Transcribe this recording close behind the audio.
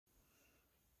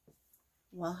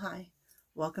Well, hi,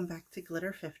 welcome back to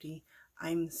Glitter 50.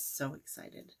 I'm so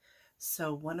excited.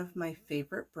 So one of my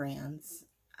favorite brands,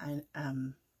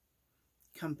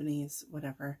 companies,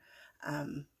 whatever,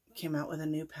 came out with a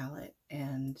new palette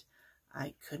and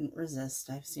I couldn't resist.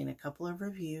 I've seen a couple of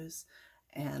reviews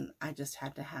and I just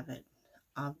had to have it.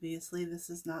 Obviously, this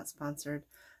is not sponsored.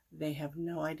 They have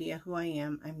no idea who I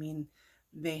am. I mean,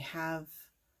 they have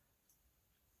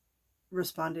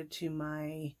responded to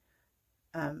my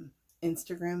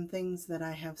Instagram things that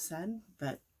I have said,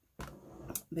 but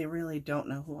they really don't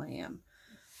know who I am.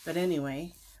 But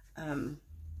anyway,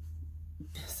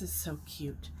 this is so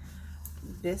cute.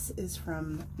 This is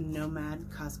from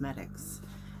Nomad Cosmetics,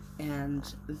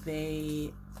 and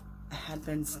they had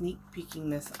been sneak peeking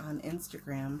this on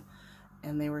Instagram,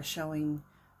 and they were showing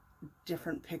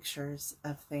different pictures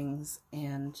of things,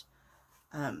 and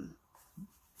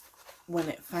when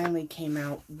it finally came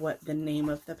out what the name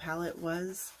of the palette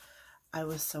was, I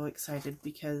was so excited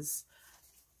because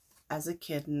as a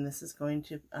kid, and this is going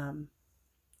to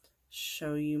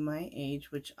show you my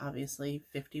age, which obviously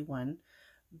 51,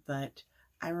 but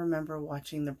I remember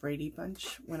watching the Brady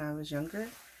Bunch when I was younger,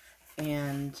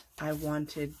 and I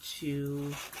wanted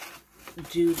to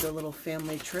do the little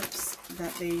family trips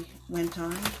that they went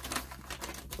on,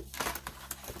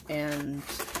 and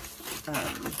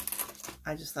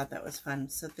I just thought that was fun.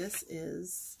 So this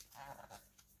is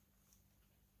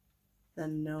the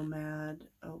Nomad,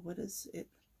 oh, what is it?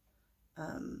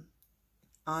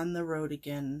 On the Road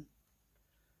Again,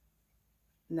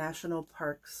 National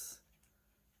Parks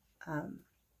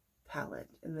palette.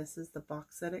 And this is the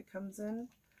box that it comes in.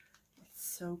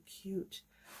 It's so cute.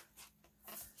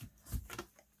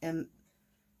 And,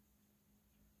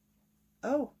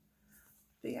 oh,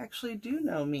 they actually do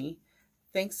know me.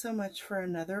 Thanks so much for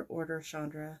another order,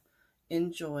 Chandra.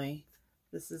 Enjoy.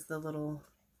 This is the little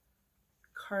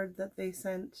card that they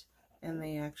sent, and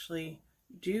they actually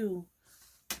do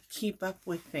keep up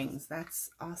with things. That's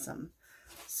awesome.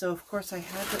 So of course I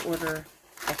had to order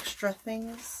extra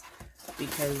things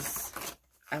because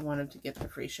I wanted to get the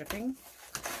free shipping,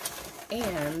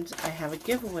 and I have a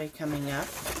giveaway coming up,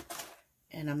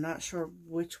 and I'm not sure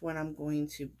which one I'm going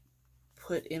to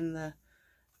put in the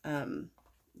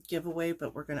giveaway,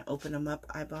 but we're going to open them up.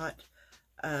 I bought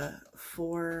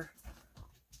 4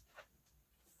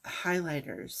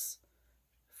 highlighters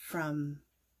from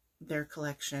their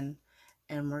collection,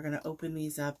 and we're going to open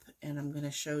these up, and I'm going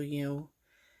to show you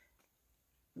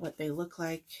what they look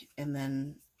like, and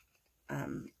then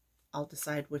I'll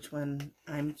decide which one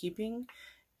I'm keeping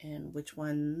and which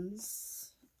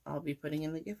ones I'll be putting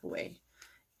in the giveaway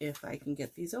if I can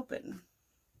get these open.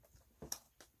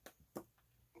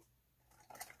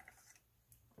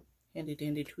 Handy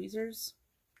dandy tweezers,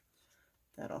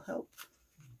 that'll help.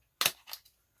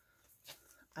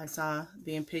 I saw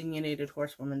the opinionated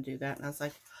horsewoman do that, and I was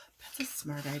like, that's a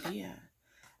smart idea.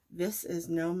 This is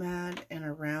Nomad and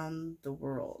Around the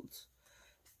World.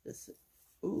 This,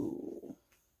 ooh.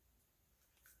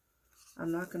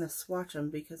 I'm not going to swatch them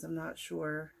because I'm not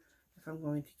sure if I'm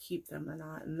going to keep them or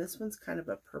not. And this one's kind of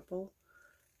a purple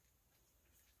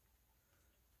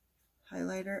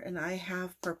highlighter, and I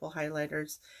have purple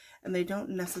highlighters, and they don't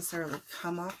necessarily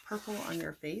come off purple on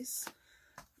your face.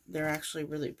 They're actually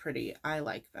really pretty. I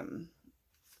like them.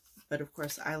 But of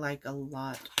course, I like a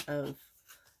lot of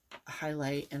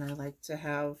highlight, and I like to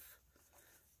have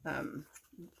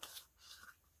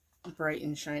bright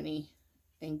and shiny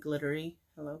and glittery.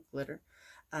 Hello, glitter.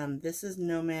 This is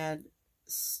Nomad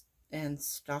and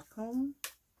Stockholm.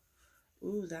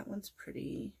 Ooh, that one's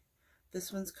pretty.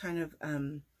 This one's kind of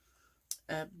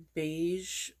a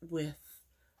beige with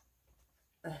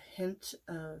a hint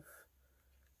of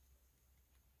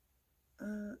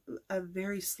a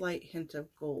very slight hint of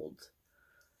gold.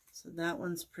 So that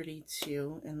one's pretty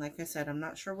too. And like I said, I'm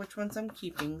not sure which ones I'm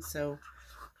keeping, so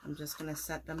I'm just going to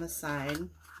set them aside.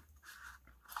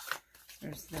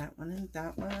 There's that one and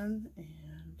that one.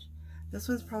 And this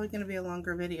one's probably going to be a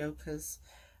longer video because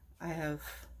I have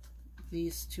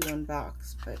these 2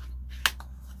 unboxed. But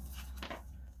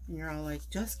you're all like,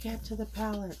 just get to the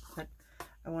palette. But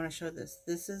I want to show this.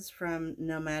 This is from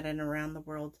Nomad and Around the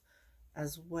World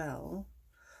as well.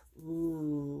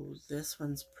 Ooh, this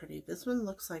one's pretty. This one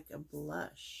looks like a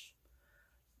blush.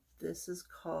 This is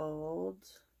called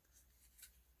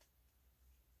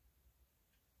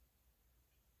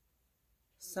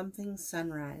something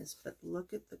Sunrise, but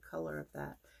look at the color of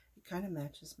that. It kind of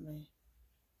matches my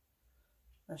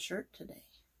shirt today.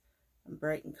 I'm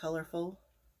bright and colorful.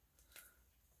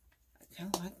 I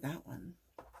kind of like that one.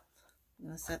 I'm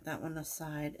going to set that one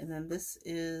aside. And then this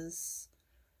is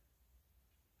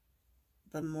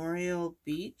Memorial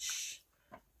Beach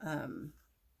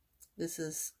This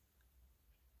is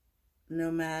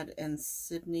Nomad and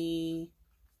Sydney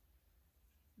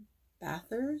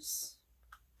Bathers.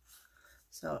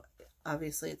 So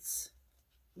obviously it's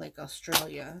like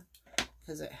Australia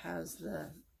because it has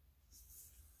the,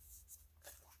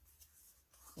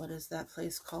 what is that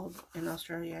place called in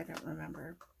Australia? I don't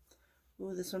remember.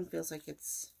 Ooh, this one feels like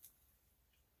it's,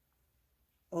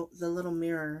 oh, the little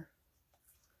mirror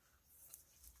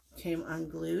came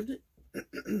unglued,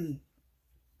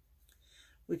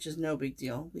 which is no big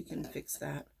deal. We can fix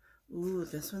that. Ooh,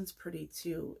 this one's pretty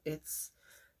too. It's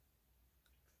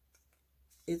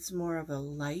more of a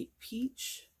light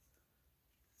peach.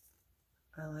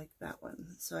 I like that one.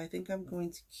 So I think I'm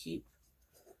going to keep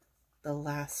the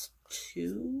last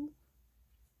two.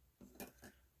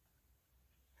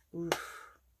 Oof.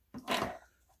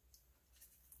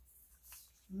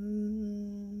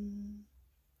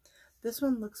 This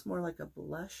one looks more like a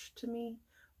blush to me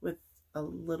with a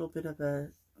little bit of a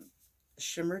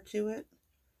shimmer to it.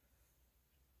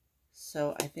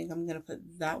 So I think I'm going to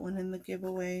put that one in the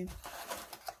giveaway.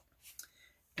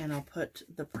 And I'll put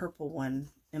the purple one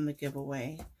in the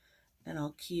giveaway. And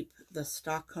I'll keep the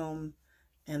Stockholm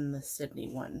and the Sydney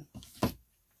one.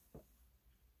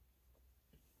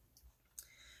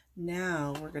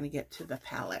 Now we're going to get to the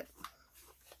palette.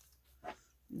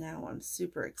 Now I'm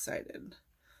super excited.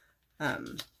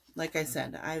 Like I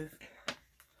said, I've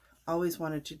always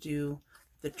wanted to do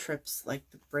the trips like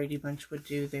the Brady Bunch would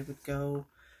do. They would go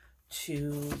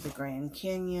to the Grand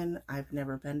Canyon. I've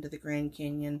never been to the Grand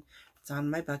Canyon. It's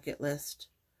on my bucket list.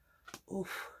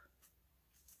 Oof.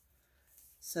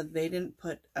 So they didn't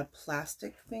put a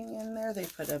plastic thing in there. They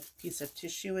put a piece of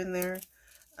tissue in there.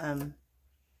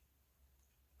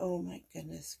 Oh my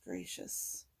goodness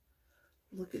gracious.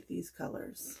 Look at these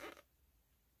colors.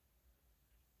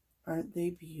 Aren't they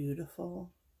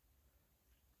beautiful?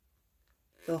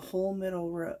 The whole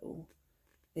middle row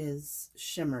is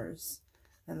shimmers.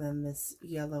 And then this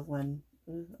yellow one,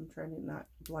 I'm trying to not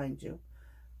blind you.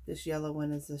 This yellow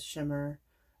one is a shimmer.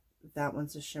 That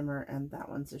one's a shimmer. And that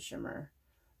one's a shimmer.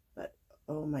 But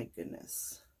oh my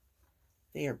goodness.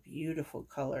 They are beautiful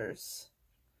colors.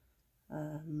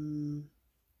 Let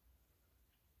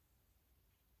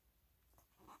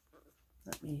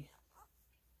me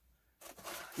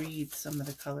read some of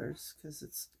the colors because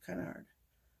it's kind of hard.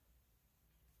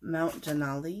 Mount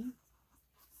Denali.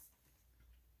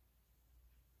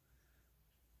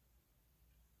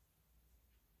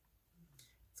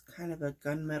 It's kind of a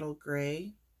gunmetal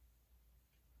gray.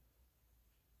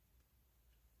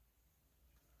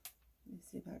 You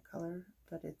see that color?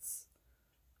 But it's,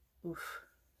 oof,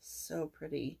 so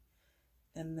pretty.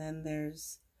 And then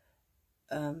there's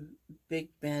Big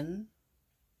Ben.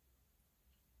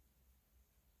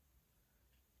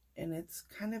 And it's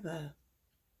kind of a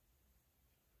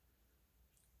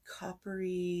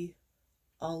coppery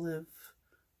olive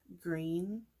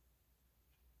green.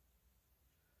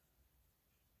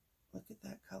 Look at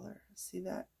that color. See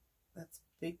that? That's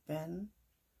Big Ben.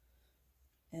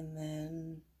 And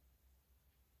then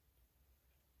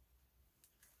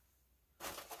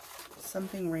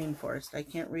something rainforest. I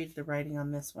can't read the writing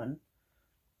on this one.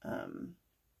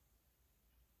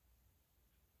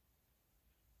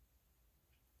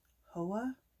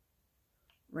 Hoa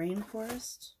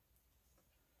rainforest.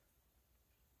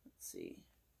 Let's see.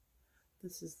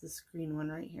 This is this green one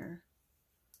right here.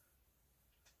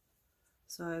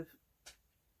 So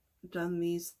I've done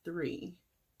these three.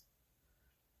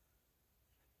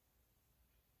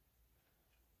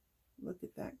 Look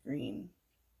at that green.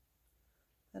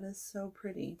 That is so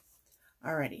pretty.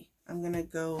 Alrighty, I'm gonna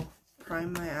go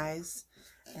prime my eyes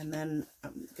and then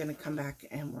I'm gonna come back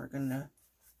and we're gonna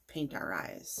paint our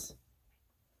eyes.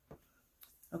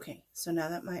 Okay, so now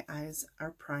that my eyes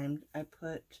are primed, I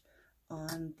put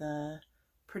on the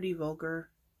Pretty Vulgar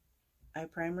eye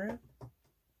primer.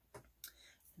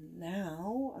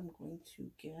 Now I'm going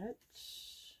to get,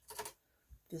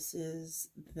 this is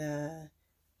the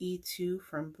E2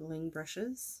 from Bling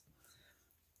brushes,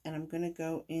 and I'm going to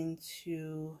go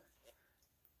into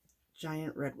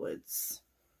Giant Redwoods.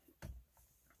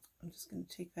 I'm just going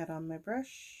to take that on my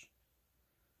brush.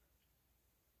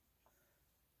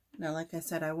 Now, like I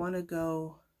said, I want to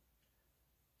go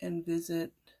and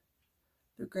visit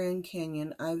the Grand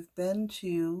Canyon. I've been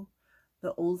to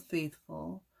the Old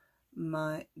Faithful.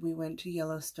 We went to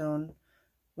Yellowstone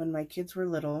when my kids were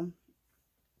little.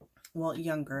 Well,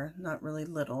 younger, not really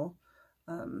little.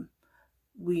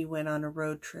 We went on a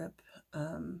road trip,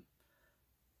 and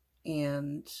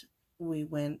we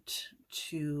went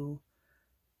to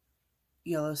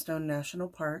Yellowstone National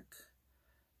Park,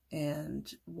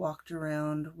 and walked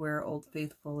around where Old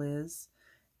Faithful is,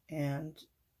 and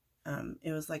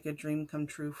it was like a dream come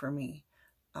true for me.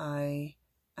 I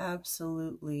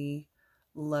absolutely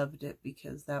loved it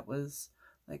because that was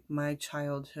like my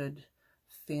childhood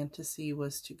fantasy,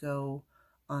 was to go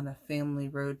on a family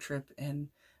road trip and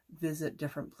visit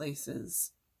different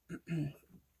places.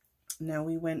 Now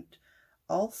we went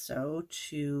also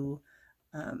to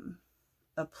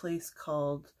a place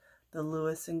called the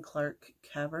Lewis and Clark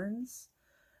Caverns.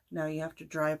 Now you have to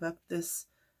drive up this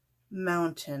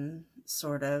mountain,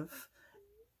 sort of.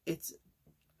 It's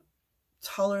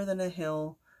taller than a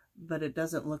hill, but it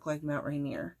doesn't look like Mount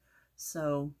Rainier.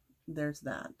 So there's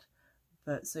that.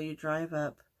 But so you drive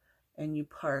up and you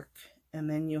park, and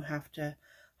then you have to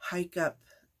hike up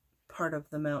part of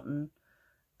the mountain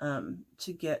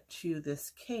to get to this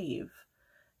cave.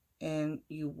 And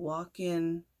you walk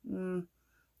in,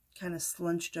 kind of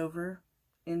slunched over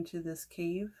into this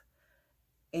cave,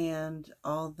 and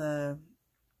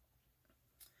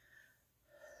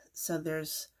so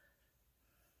there's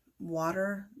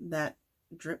water that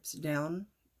drips down,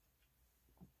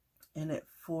 and it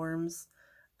forms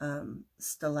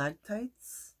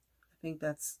stalactites. I think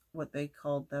that's what they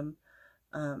called them,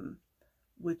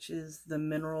 which is the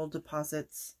mineral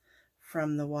deposits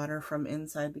from the water from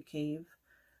inside the cave.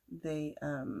 They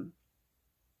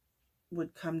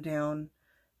would come down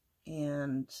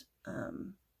and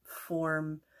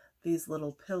form these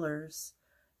little pillars,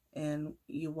 and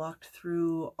you walked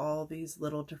through all these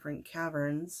little different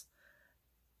caverns,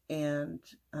 and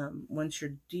once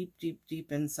you're deep, deep,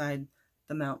 deep inside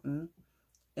the mountain,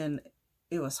 and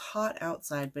it was hot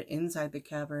outside, but inside the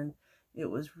cavern it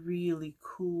was really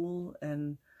cool,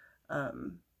 and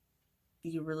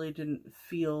you really didn't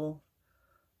feel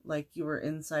like you were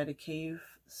inside a cave,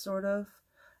 sort of,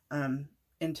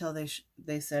 until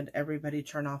they said, everybody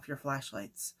turn off your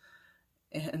flashlights.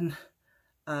 And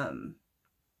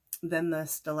then the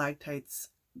stalactites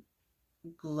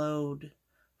glowed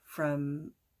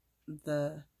from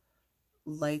the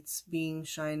lights being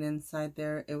shined inside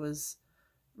there. It was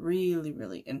really,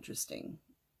 really interesting.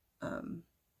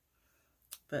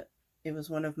 But it was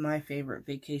one of my favorite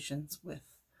vacations with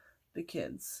the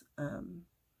kids,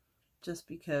 just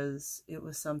because it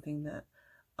was something that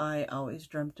I always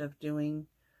dreamt of doing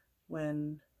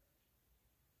when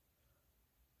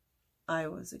I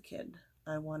was a kid.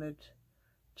 I wanted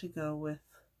to go with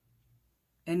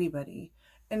anybody,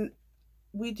 and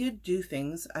we did do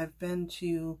things. I've been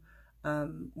to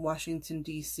Washington,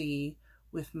 D.C.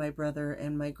 with my brother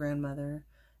and my grandmother,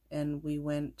 and we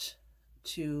went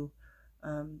to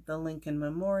the Lincoln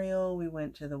Memorial. We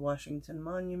went to the Washington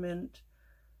Monument.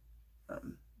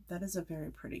 That is a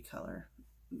very pretty color.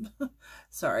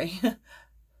 Sorry.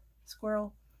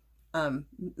 Squirrel.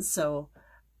 So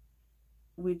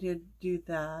we did do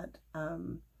that.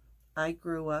 I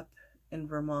grew up in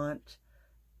Vermont,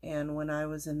 and when I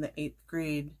was in the 8th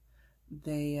grade,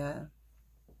 they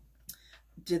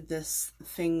did this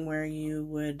thing where you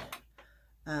would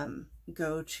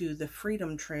go to the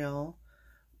Freedom Trail,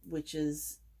 which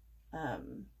is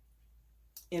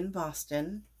in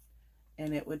Boston,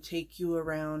 and it would take you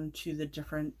around to the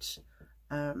different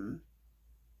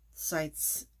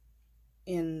sites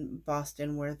in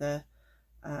Boston where the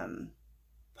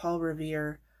Paul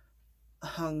Revere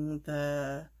hung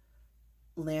the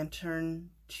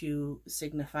lantern to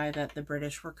signify that the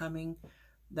British were coming.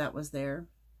 That was there.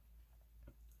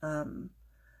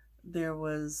 There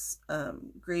was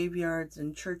graveyards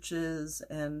and churches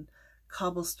and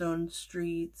cobblestone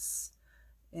streets,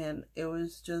 and it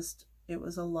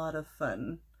was a lot of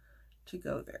fun to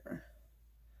go there.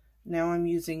 Now I'm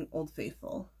using Old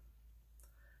Faithful,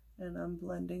 and I'm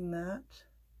blending that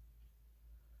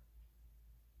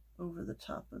over the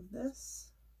top of this.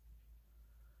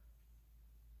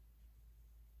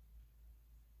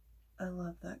 I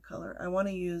love that color. I want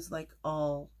to use like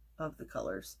all of the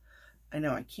colors. I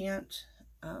know I can't,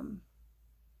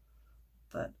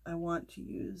 but I want to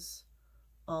use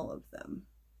all of them.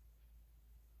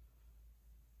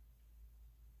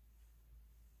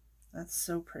 That's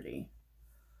so pretty.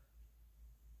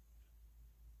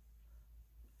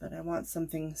 But I want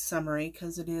something summery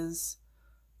because it is,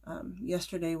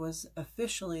 yesterday was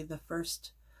officially the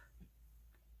first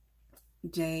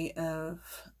day of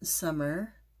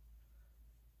summer,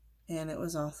 and it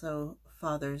was also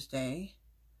Father's Day.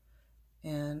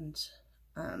 And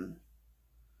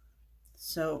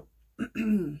so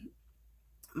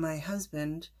my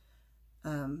husband,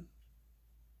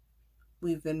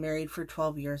 we've been married for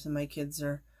 12 years, and my kids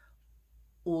are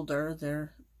older.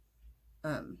 They're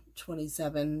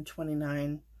 27,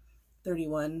 29,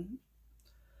 31.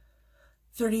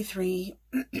 33,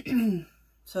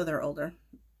 so they're older.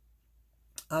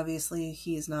 Obviously,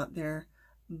 he's not their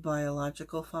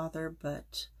biological father,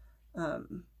 but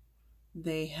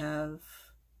they have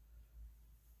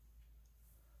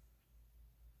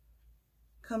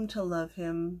come to love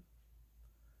him,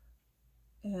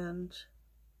 and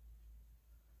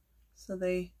so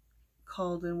they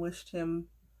called and wished him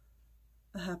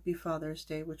a happy Father's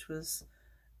Day, which was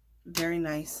very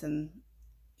nice, and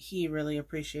he really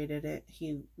appreciated it.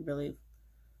 He really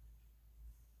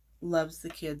loves the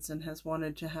kids and has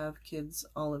wanted to have kids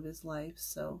all of his life,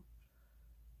 so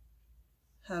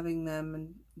having them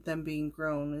and them being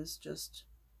grown is just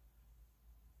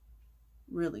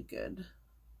really good.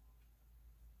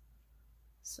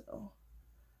 So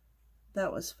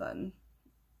that was fun.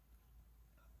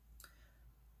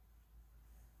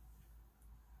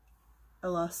 I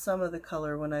lost some of the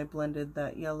color when I blended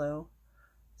that yellow,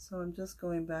 so I'm just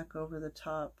going back over the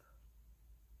top.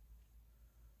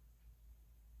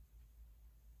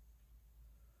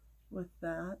 With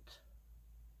that.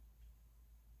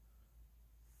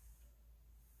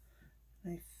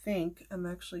 I think I'm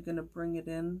actually going to bring it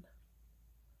in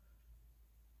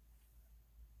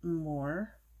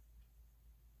more,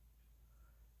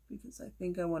 because I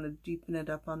think I want to deepen it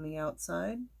up on the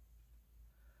outside.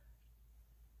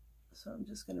 So I'm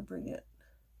just going to bring it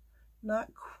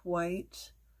not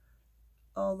quite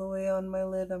all the way on my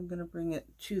lid. I'm going to bring it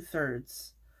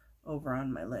 2/3 over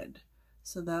on my lid,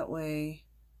 so that way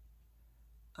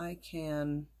I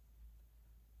can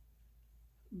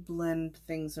blend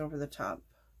things over the top.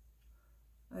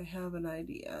 I have an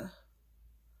idea.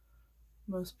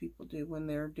 Most people do when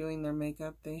they're doing their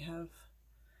makeup. They have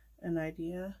an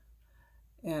idea,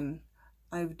 and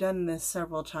I've done this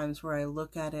several times where I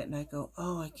look at it and I go,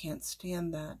 oh, I can't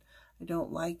stand that. I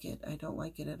don't like it. I don't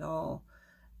like it at all.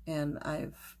 And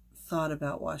I've thought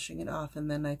about washing it off,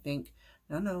 and then I think,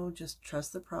 no, just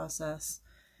trust the process.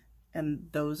 And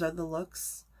those are the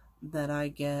looks that I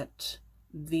get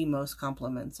the most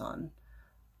compliments on.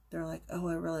 They're like, oh,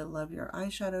 I really love your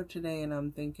eyeshadow today. And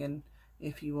I'm thinking,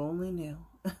 if you only knew,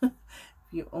 if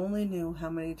you only knew how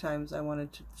many times I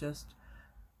wanted to just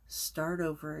start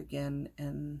over again,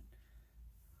 and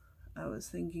I was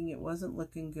thinking it wasn't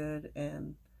looking good,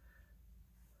 and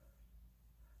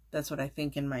that's what I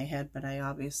think in my head, but I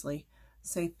obviously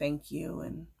say thank you,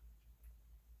 and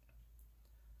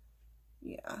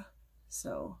yeah,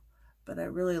 so, but I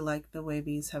really like the way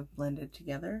these have blended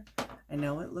together. I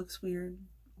know it looks weird,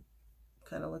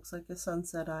 kind of looks like a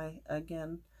sunset eye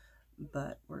again,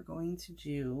 but we're going to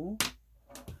do,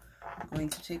 I'm going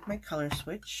to take my color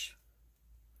switch,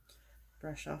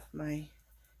 brush off my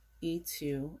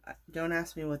E2. Don't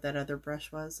ask me what that other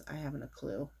brush was. I haven't a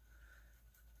clue.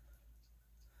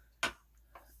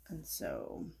 And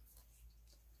so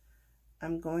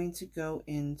I'm going to go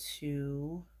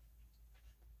into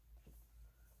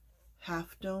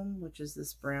Half Dome, which is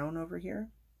this brown over here.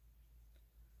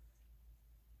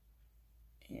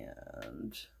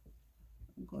 And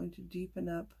I'm going to deepen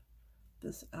up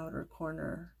this outer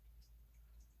corner.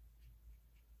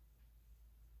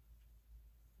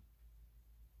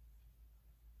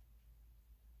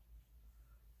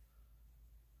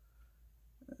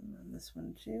 And then this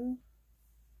one too.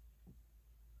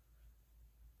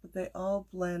 But they all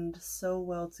blend so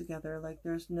well together. Like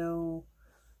there's no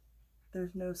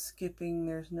skipping,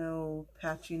 there's no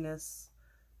patchiness.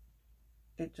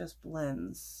 It just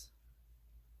blends.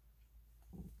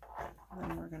 And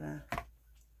then we're gonna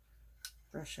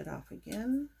brush it off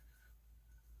again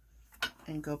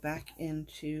and go back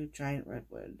into Giant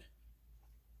Redwood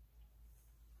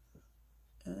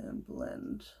and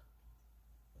blend.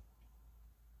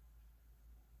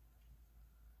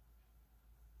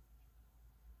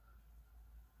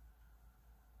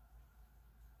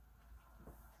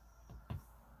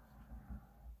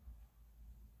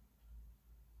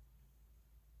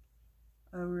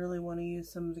 I really want to use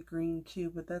some of the green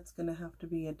too, but that's going to have to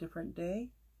be a different day.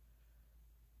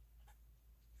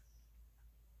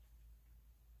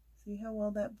 See how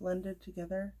well that blended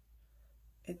together?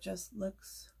 It just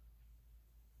looks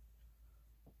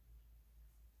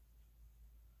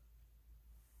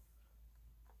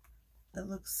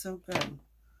so good.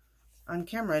 On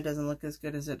camera it doesn't look as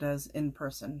good as it does in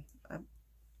person.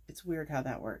 It's weird how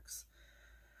that works.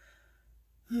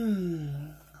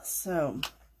 So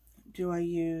do I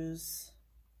use,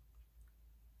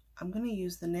 I'm going to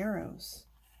use the Narrows,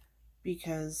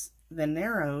 because the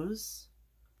Narrows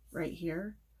right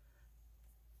here,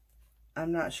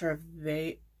 I'm not sure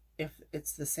if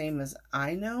it's the same as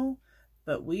I know,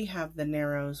 but we have the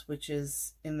Narrows, which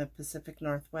is in the Pacific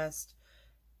Northwest.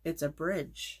 It's a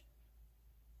bridge.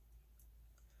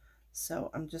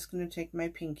 So I'm just going to take my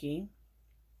pinky.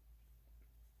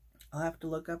 I'll have to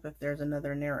look up if there's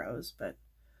another Narrows, but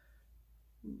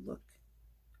look.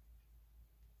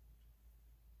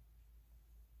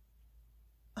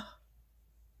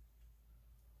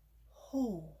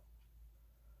 Oh.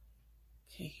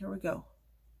 Okay, here we go.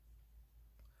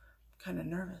 I'm kind of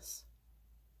nervous.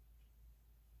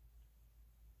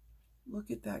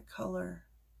 Look at that color.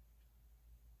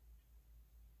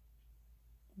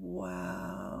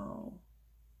 Wow.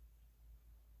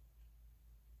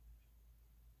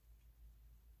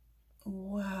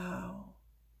 Wow.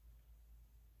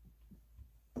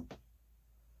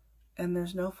 And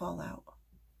there's no fallout.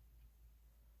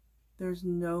 There's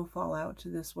no fallout to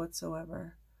this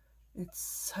whatsoever. It's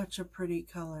such a pretty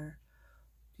color.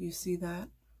 Do you see that?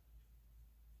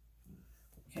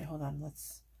 Okay, hold on.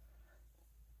 Let's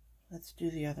do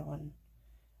the other one.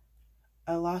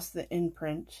 I lost the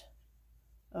imprint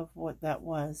of what that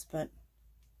was, but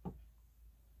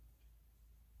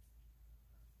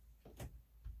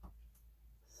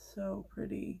so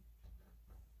pretty.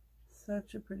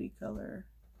 Such a pretty color.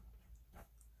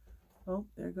 Oh,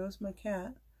 there goes my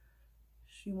cat.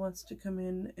 She wants to come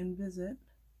in and visit.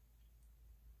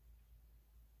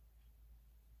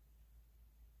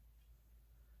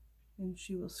 And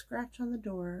she will scratch on the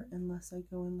door unless I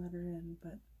go and let her in,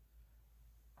 but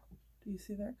do you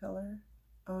see that color?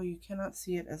 Oh, you cannot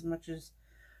see it as much as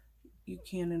you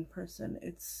can in person.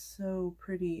 It's so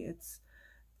pretty. It's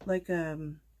like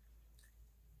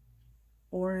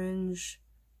orange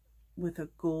with a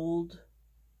gold.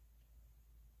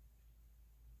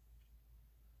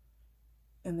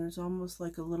 And there's almost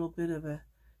like a little bit of a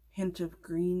hint of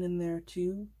green in there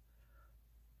too.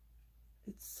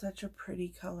 It's such a pretty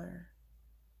color.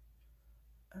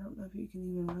 I don't know if you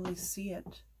can even really see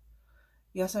it.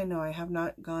 Yes, I know I have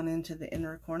not gone into the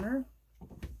inner corner.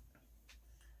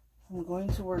 I'm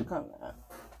going to work on that.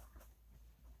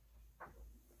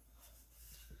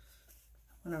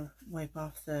 I'm going to wipe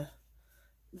off the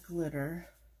glitter.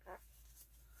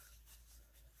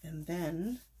 And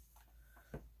then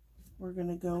we're going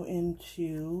to go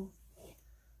into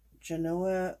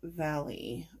Genoa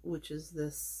Valley, which is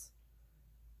this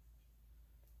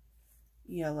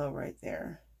yellow right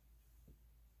there.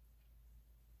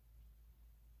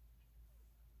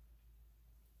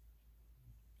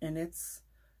 And it's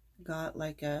got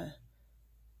like a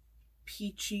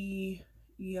peachy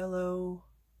yellow.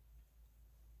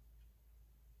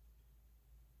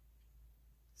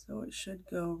 So it should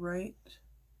go right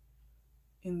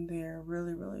in there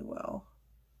really, really well.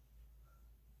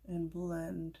 And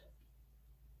blend.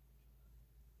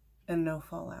 And no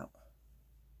fallout.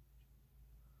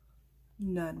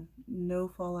 None. No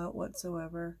fallout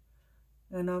whatsoever.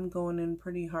 And I'm going in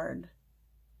pretty hard.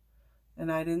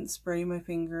 And I didn't spray my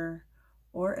finger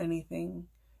or anything.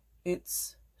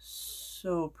 It's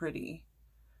so pretty.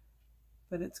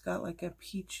 But it's got like a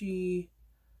peachy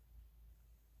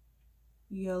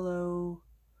yellow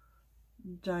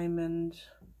diamond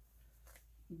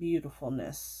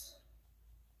beautifulness.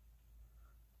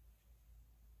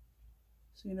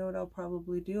 So you know what I'll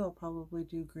probably do? I'll probably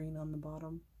do green on the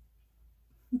bottom.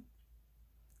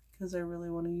 Because I really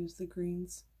want to use the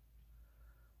greens.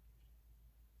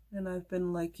 And I've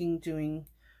been liking doing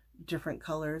different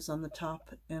colors on the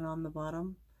top and on the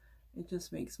bottom. It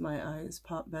just makes my eyes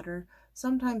pop better.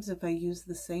 Sometimes if I use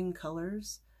the same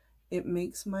colors, it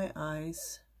makes my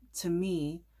eyes, to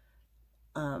me,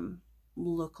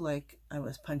 look like I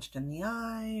was punched in the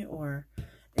eye, or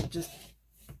it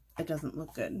doesn't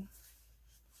look good.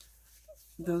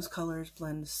 Those colors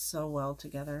blend so well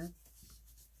together.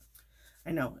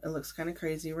 I know, it looks kind of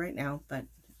crazy right now, but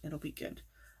it'll be good.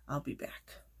 I'll be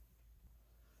back.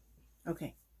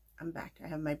 Okay, I'm back. I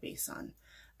have my base on.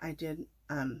 I did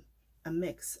a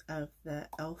mix of the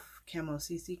e.l.f. Camo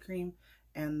CC cream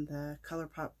and the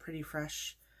ColourPop Pretty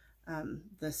Fresh.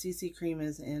 The CC cream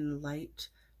is in light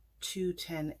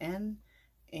 210N,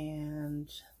 and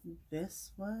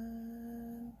this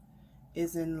one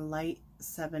is in light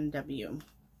 7W.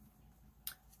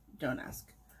 Don't ask.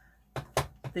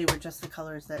 They were just the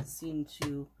colors that seemed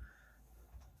to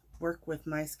work with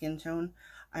my skin tone.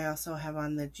 I also have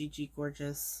on the Gigi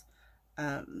Gorgeous,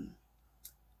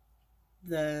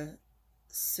 the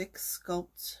Six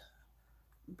Sculpt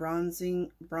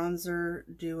bronzer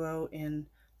duo in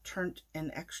Turnt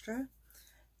and Extra,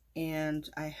 and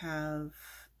I have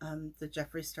the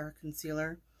Jeffree Star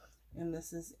concealer, and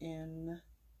this is in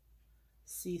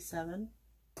C7,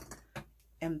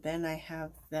 and then I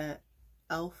have the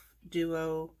e.l.f.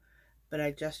 duo, but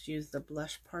I just used the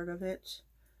blush part of it,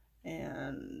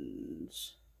 and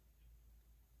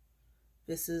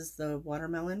this is the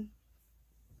watermelon,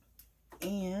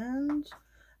 And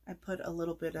I put a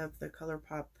little bit of the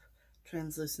ColourPop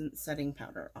translucent setting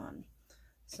powder on.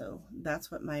 So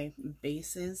that's what my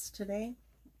base is today.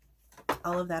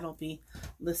 All of that will be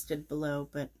listed below,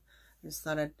 but I just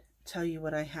thought I'd tell you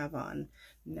what I have on.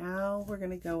 Now we're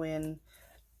going to go in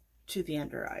to the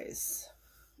under eyes,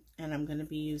 and I'm going to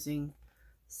be using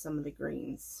some of the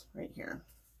greens right here.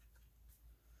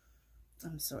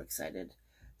 I'm so excited.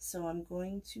 So I'm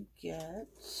going to get,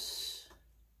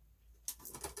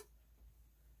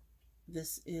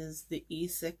 this is the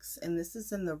E6, and this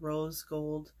is in the rose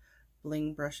gold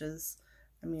bling brushes.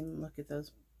 I mean, look at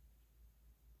those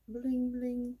bling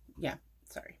bling. Yeah,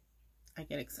 sorry, I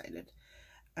get excited.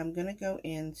 I'm gonna go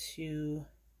into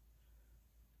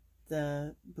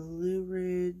the Blue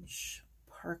Ridge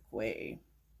Parkway.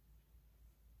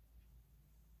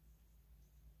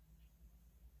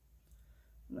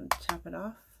 I'm gonna tap it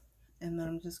off, and then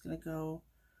I'm just gonna go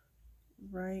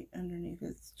right underneath.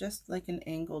 It's just like an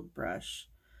angled brush,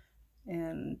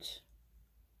 and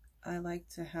I like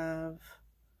to have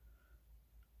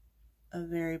a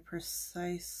very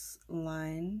precise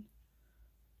line.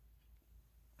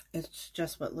 It's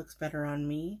just what looks better on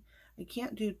me. I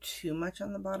can't do too much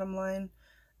on the bottom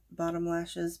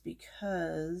lashes,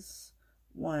 because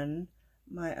one,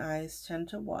 my eyes tend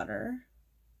to water,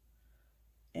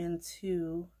 and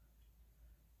two,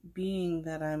 being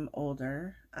that I'm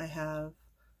older, I have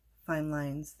fine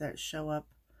lines that show up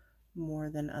more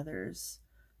than others.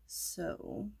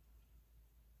 So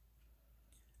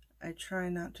I try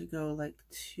not to go like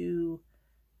too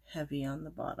heavy on the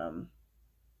bottom.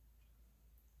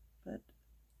 But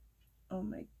oh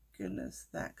my goodness,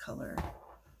 that color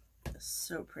is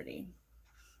so pretty.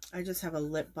 I just have a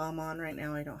lip balm on right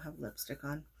now. I don't have lipstick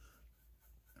on.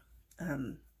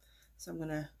 So I'm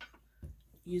gonna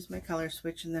use my color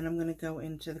switch, and then I'm gonna go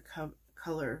into the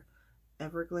color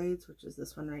Everglades, which is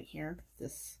this one right here,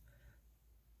 this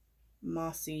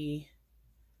mossy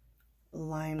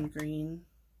lime green.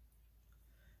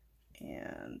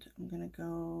 And I'm gonna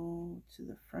go to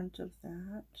the front of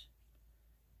that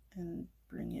and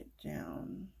bring it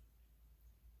down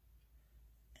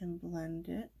and blend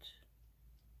it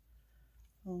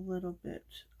a little bit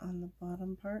on the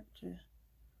bottom part to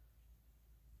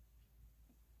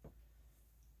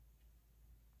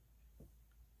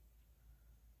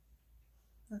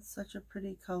that's such a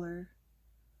pretty color.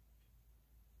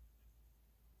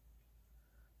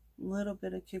 Little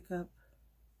bit of kick up,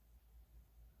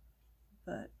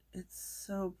 but it's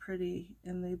so pretty,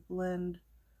 and they blend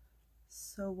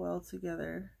so well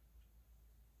together.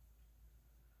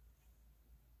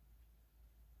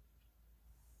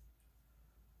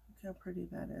 Look how pretty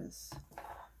that is.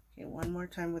 Okay, one more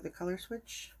time with the color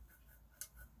switch,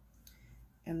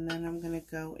 and then I'm going to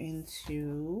go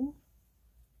into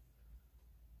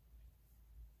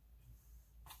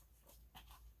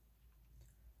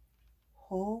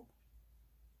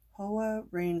Hoa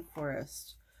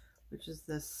Rainforest, which is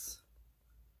this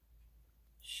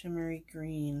shimmery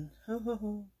green.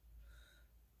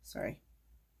 Sorry.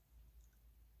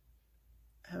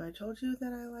 Have I told you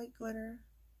that I like glitter?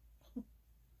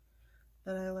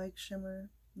 That I like shimmer?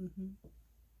 And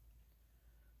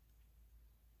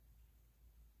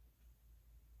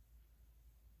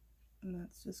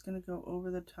that's just going to go over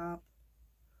the top.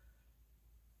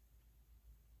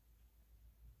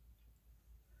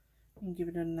 And give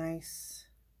it a nice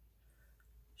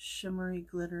shimmery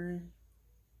glitter.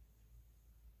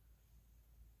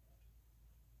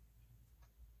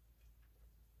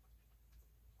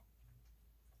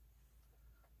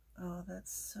 Oh,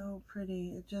 that's so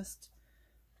pretty. It just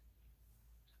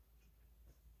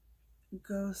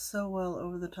goes so well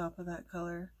over the top of that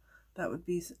color. That would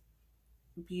be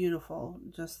beautiful.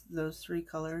 Just those three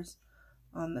colors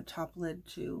on the top lid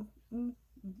too.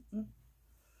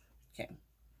 Okay.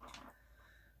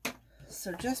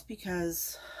 So just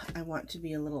because I want to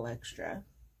be a little extra,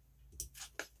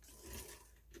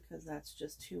 because that's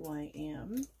just who I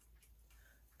am,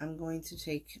 I'm going to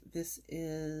take, this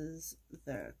is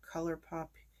the ColourPop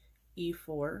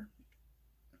E4.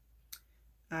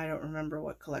 I don't remember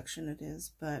what collection it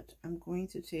is, but I'm going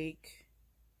to take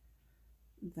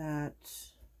that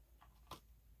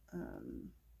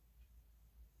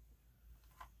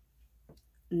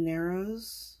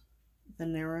Narrows,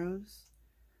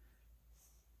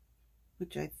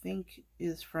 which I think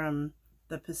is from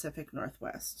the Pacific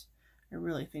Northwest. I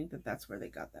really think that that's where they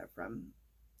got that from.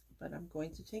 But I'm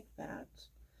going to take that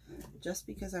just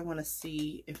because I want to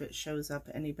see if it shows up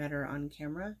any better on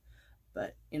camera.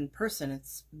 But in person,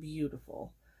 it's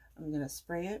beautiful. I'm going to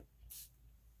spray it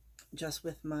just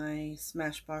with my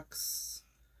Smashbox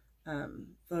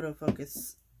photo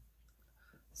focus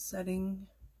setting.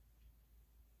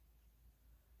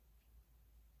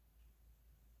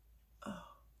 Oh,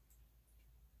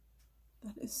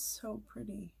 that is so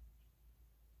pretty.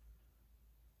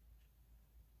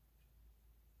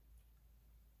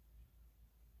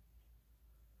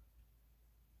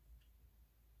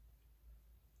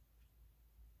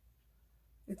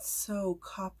 It's so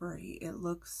coppery. It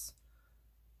looks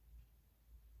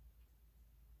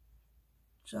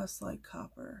just like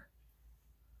copper.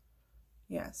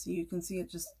 Yeah, so you can see it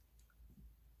just,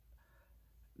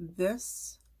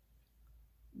 this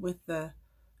with the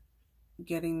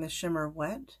getting the shimmer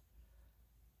wet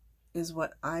is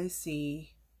what I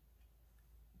see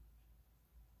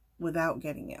without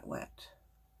getting it wet,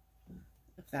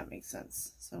 if that makes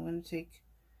sense. So I'm going to take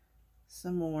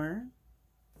some more,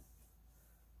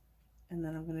 and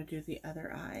then I'm going to do the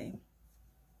other eye,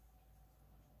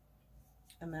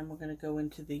 and then we're going to go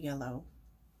into the yellow,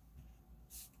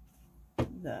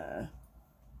 the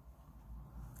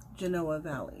Genoa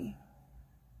Valley.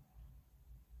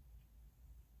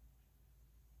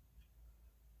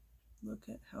 Look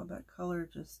at how that color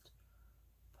just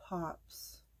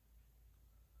pops.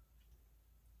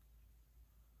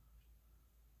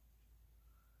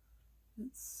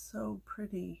 It's so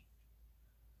pretty.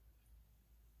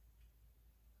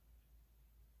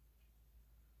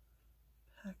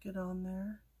 Pack it on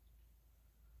there.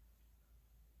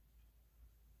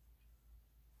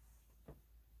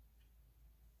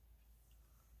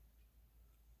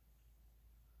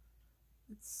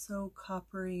 It's so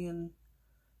coppery and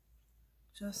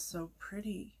just so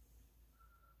pretty.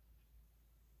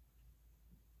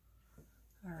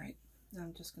 All right, now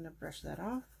I'm just going to brush that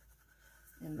off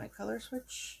in my color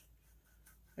switch.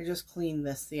 I just cleaned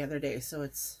this the other day, so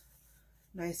it's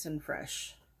nice and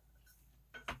fresh.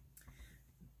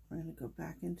 I'm going to go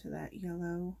back into that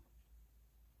yellow.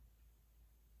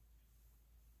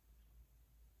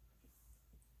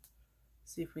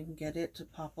 See if we can get it to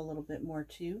pop a little bit more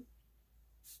too.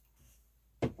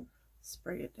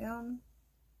 Spray it down.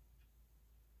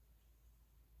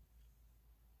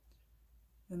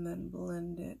 And then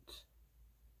blend it.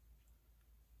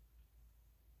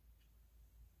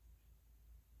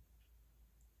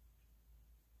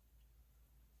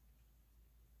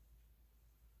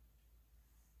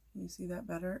 You see that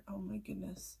better? Oh my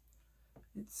goodness.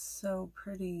 It's so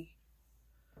pretty.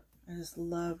 I just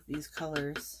love these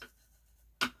colors.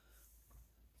 Do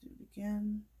it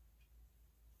again.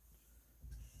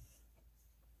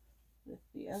 With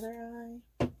the other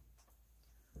eye.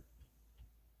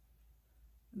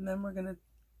 And then we're going to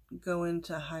go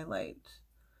into highlight,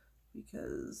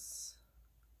 because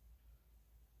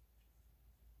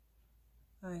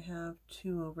I have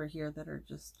two over here that are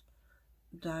just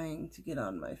dying to get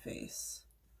on my face.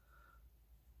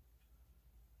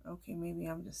 Okay, maybe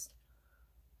I'm just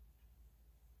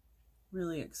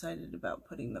really excited about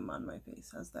putting them on my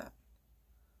face. How's that?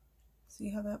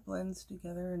 See how that blends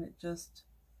together, and it just,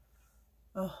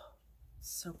 oh,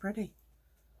 so pretty.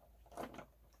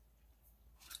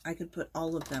 I could put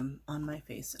all of them on my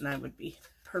face and I would be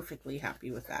perfectly happy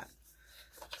with that.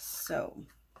 So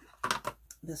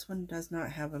this one does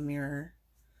not have a mirror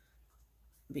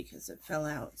because it fell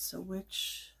out. So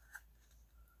which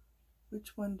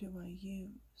one do I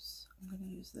use? I'm going to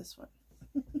use this one.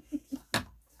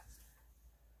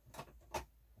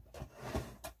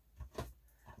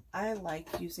 I like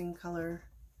using color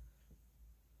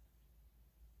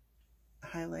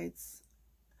highlights.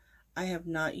 I have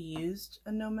not used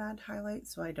a Nomad highlight,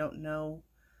 so I don't know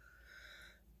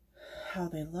how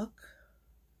they look.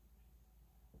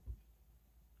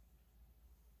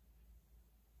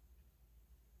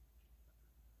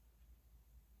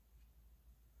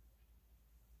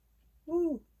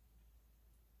 Ooh,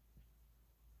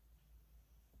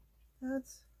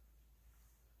 that's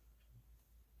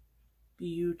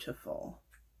beautiful.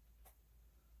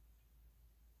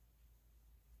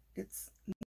 It's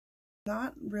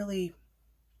not really,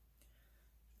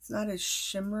 it's not as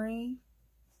shimmery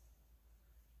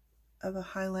of a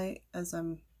highlight as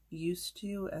I'm used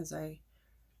to,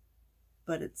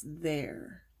 but it's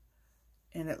there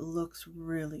and it looks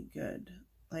really good.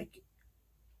 Like,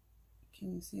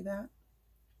 can you see that?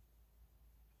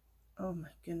 Oh my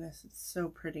goodness, it's so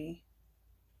pretty.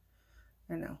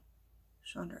 I know,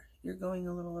 Chandra, you're going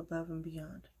a little above and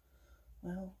beyond.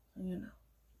 Well, you know,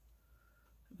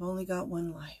 I've only got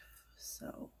one life,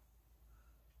 so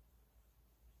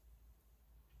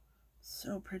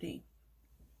pretty.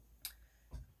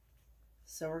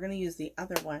 So we're going to use the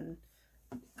other one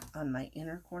on my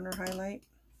inner corner highlight.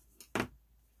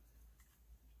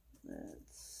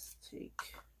 Let's take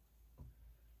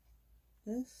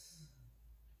this.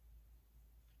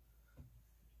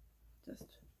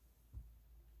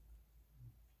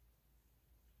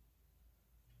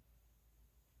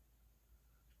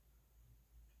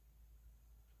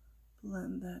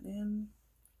 blend that in.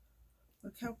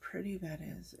 Look how pretty that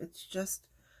is. It's just,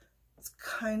 it's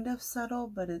kind of subtle,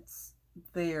 but it's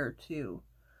there too,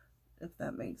 if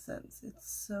that makes sense. It's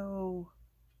so,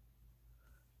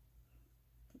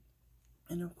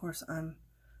 and of course I'm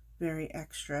very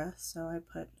extra, so I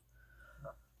put,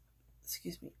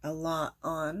 excuse me, a lot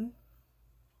on.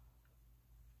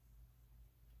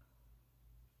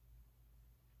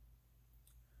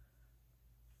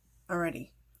 Alrighty,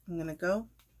 I'm gonna go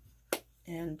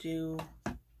and do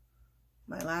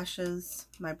my lashes,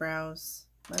 my brows,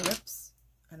 my lips,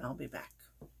 and I'll be back.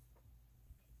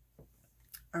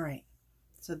 Alright,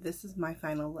 so this is my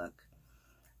final look.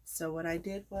 So what I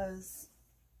did was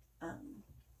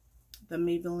the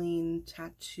Maybelline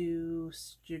Tattoo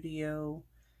Studio,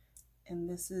 and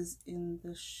this is in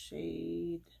the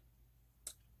shade,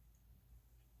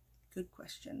 good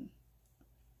question,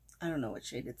 I don't know what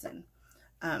shade it's in,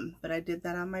 but I did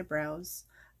that on my brows.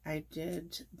 I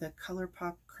did the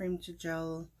ColourPop Cream to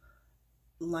Gel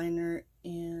liner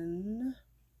in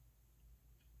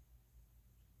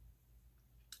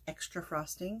Extra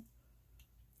Frosting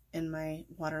in my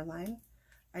waterline.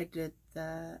 I did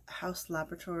the Haus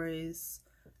Laboratories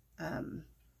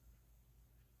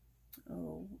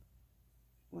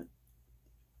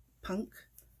Punk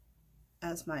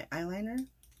as my eyeliner.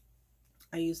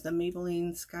 I used the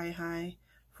Maybelline Sky High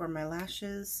for my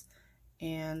lashes,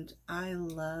 and I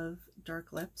love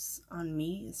dark lips on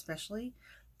me especially.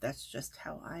 That's just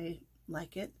how I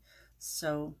like it.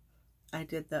 So I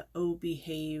did the Oh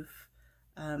Behave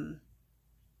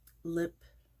Lippie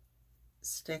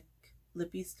stick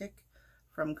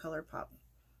from ColourPop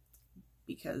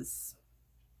because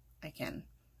I can,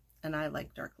 and I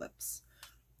like dark lips.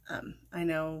 I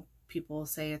know people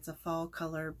say it's a fall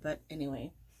color, but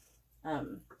anyway,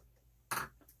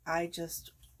 I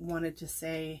just wanted to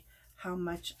say how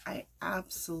much I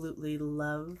absolutely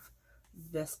love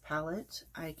this palette.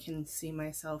 I can see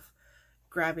myself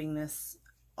grabbing this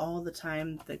all the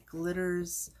time. The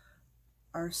glitters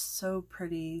are so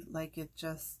pretty, like it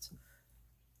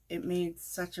made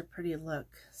such a pretty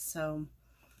look. So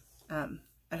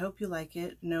I hope you like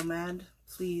it. Nomad,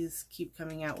 please keep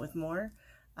coming out with more.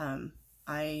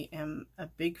 I am a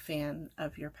big fan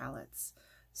of your palettes.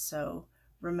 So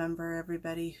remember,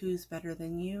 everybody, who's better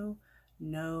than you?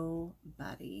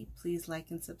 Nobody. Please like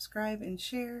and subscribe and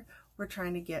share. We're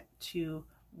trying to get to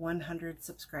 100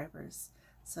 subscribers.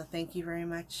 So thank you very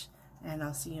much, and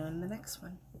I'll see you in the next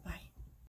one. Bye.